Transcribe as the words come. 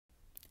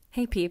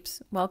Hey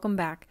peeps, welcome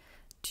back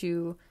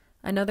to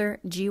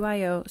another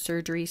GYO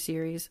surgery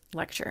series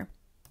lecture.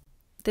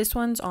 This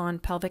one's on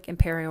pelvic and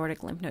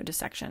paraaortic lymph node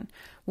dissection.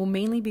 We'll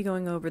mainly be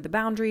going over the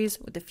boundaries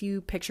with a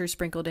few pictures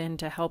sprinkled in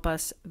to help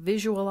us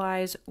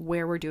visualize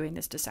where we're doing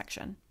this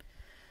dissection.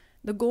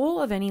 The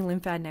goal of any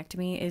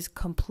lymphadenectomy is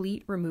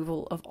complete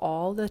removal of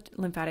all the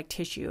lymphatic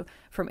tissue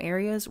from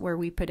areas where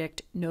we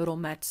predict nodal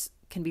mets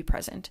can be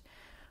present.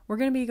 We're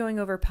going to be going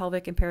over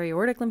pelvic and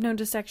paraaortic lymph node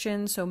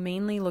dissection, so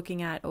mainly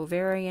looking at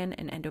ovarian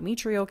and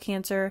endometrial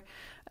cancer,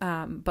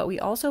 but we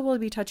also will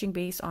be touching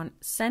base on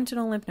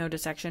sentinel lymph node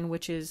dissection,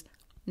 which is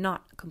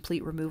not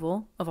complete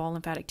removal of all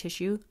lymphatic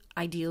tissue.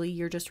 Ideally,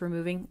 you're just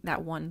removing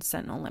that one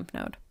sentinel lymph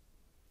node.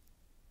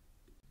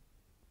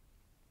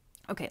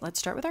 Okay, let's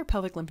start with our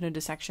pelvic lymph node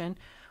dissection.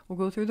 We'll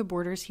go through the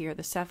borders here.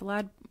 The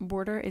cephalad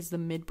border is the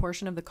mid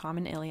portion of the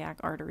common iliac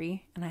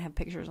artery, and I have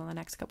pictures on the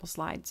next couple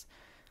slides.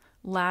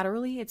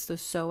 Laterally, it's the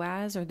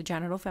psoas or the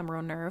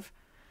genitofemoral nerve.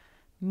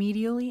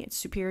 Medially, it's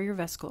superior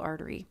vesical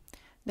artery.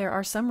 There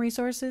are some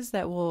resources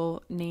that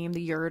will name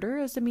the ureter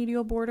as the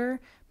medial border,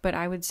 but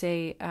I would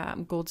say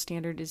gold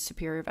standard is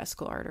superior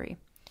vesical artery.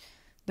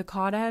 The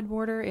caudad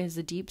border is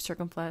the deep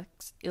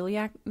circumflex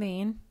iliac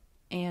vein,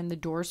 and the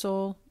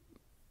dorsal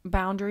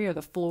boundary or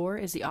the floor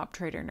is the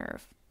obturator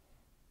nerve.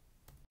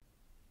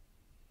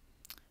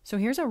 So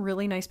here's a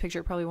really nice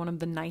picture, probably one of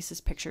the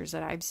nicest pictures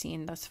that I've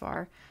seen thus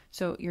far.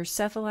 So your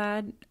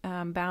cephalad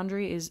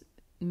boundary is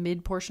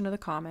mid portion of the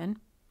common.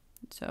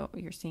 So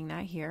you're seeing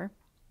that here.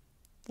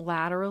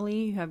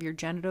 Laterally, you have your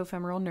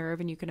genitofemoral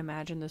nerve, and you can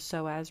imagine the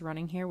psoas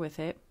running here with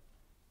it.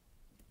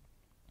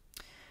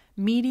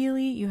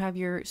 Medially, you have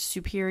your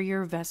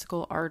superior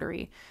vesical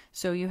artery.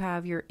 So you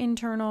have your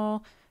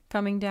internal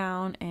coming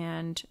down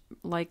and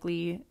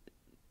likely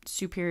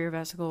superior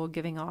vesical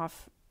giving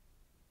off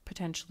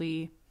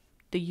potentially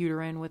the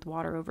uterine with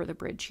water over the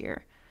bridge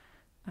here.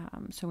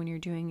 So when you're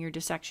doing your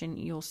dissection,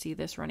 you'll see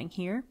this running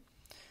here.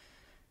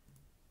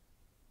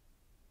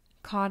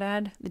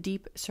 Caudad, the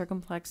deep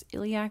circumflex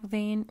iliac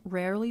vein.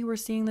 Rarely we're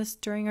seeing this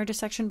during our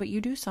dissection, but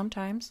you do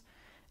sometimes.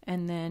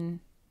 And then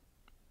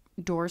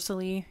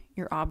dorsally,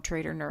 your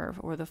obturator nerve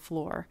or the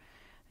floor.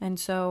 And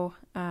so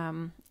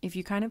if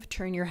you kind of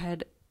turn your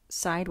head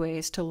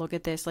sideways to look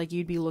at this, like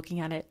you'd be looking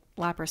at it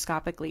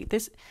laparoscopically.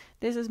 This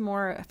is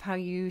more of how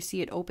you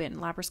see it open.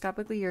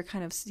 Laparoscopically, you're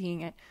kind of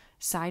seeing it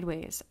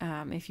sideways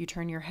if you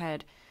turn your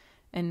head.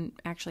 And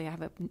actually, I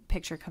have a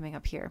picture coming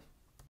up here.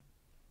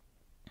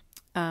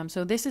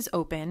 So this is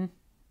open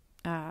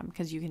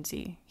because you can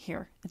see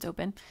here it's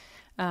open.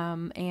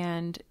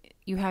 And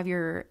you have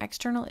your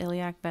external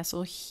iliac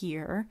vessel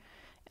here.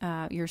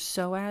 Your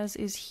psoas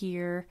is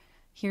here.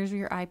 Here's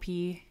your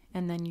IP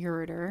and then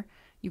ureter.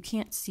 You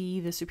can't see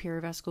the superior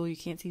vesicle, you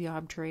can't see the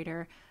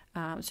obturator,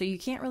 so you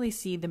can't really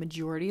see the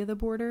majority of the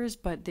borders,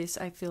 but this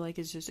I feel like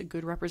is just a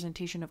good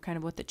representation of kind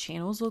of what the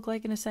channels look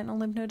like in a sentinel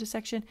lymph node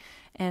dissection,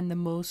 and the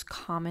most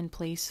common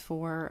place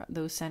for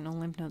those sentinel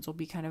lymph nodes will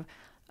be kind of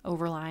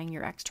overlying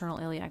your external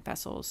iliac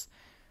vessels.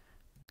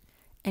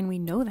 And we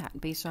know that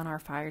based on our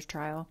FIRES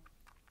trial,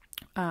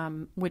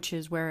 which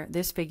is where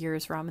this figure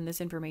is from and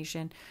this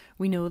information.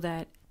 We know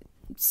that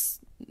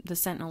the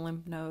sentinel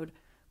lymph node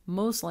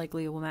most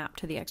likely will map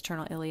to the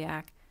external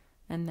iliac,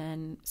 and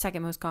then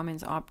second most common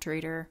is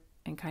obturator,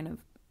 and kind of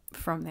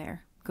from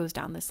there goes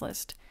down this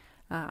list.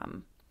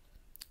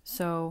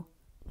 So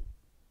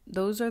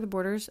those are the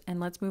borders, and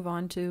let's move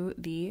on to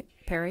the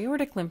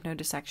paraaortic lymph node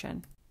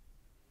dissection.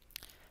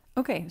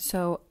 Okay,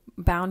 so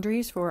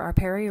boundaries for our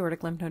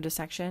paraaortic lymph node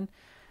dissection.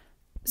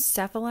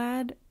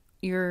 Cephalad,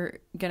 you're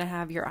going to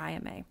have your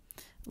IMA.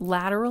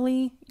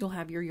 Laterally, you'll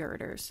have your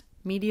ureters.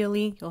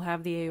 Medially, you'll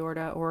have the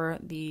aorta or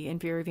the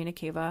inferior vena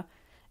cava,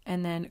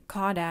 and then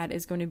caudad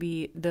is going to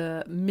be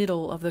the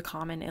middle of the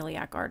common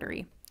iliac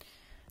artery.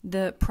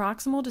 The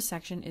proximal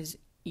dissection is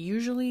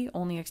usually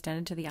only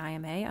extended to the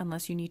IMA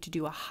unless you need to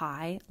do a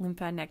high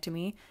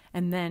lymphadenectomy,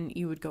 and then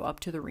you would go up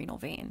to the renal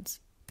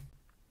veins.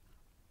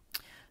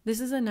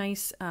 This is a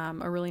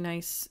really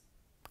nice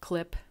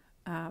clip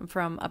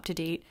from Up to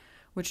Date,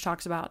 which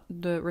talks about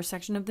the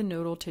resection of the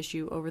nodal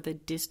tissue over the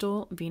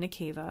distal vena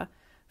cava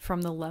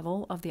from the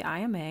level of the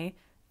IMA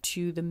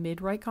to the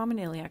mid-right common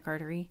iliac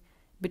artery,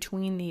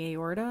 between the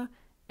aorta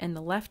and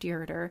the left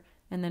ureter,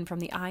 and then from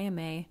the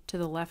IMA to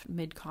the left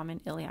mid-common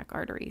iliac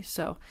artery.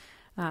 So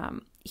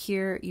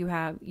here you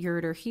have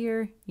ureter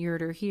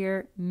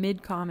here,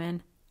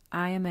 mid-common,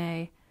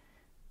 IMA,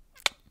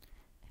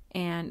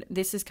 and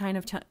this is kind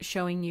of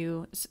showing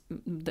you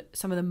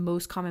some of the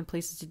most common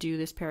places to do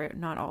this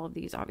not all of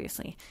these,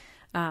 obviously.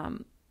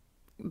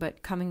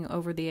 But coming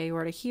over the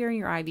aorta here in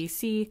your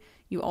IVC,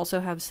 you also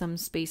have some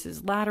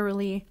spaces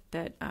laterally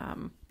that,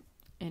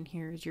 and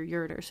here's your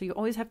ureter. So you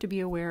always have to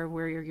be aware of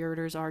where your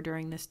ureters are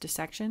during this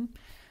dissection.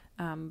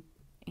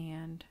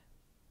 And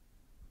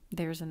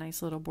there's a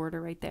nice little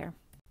border right there.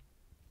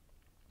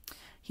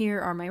 Here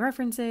are my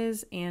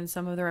references, and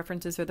some of the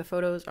references for the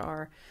photos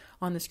are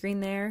on the screen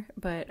there,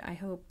 but I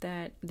hope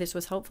that this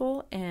was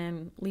helpful,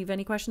 and leave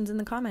any questions in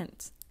the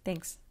comments.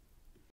 Thanks.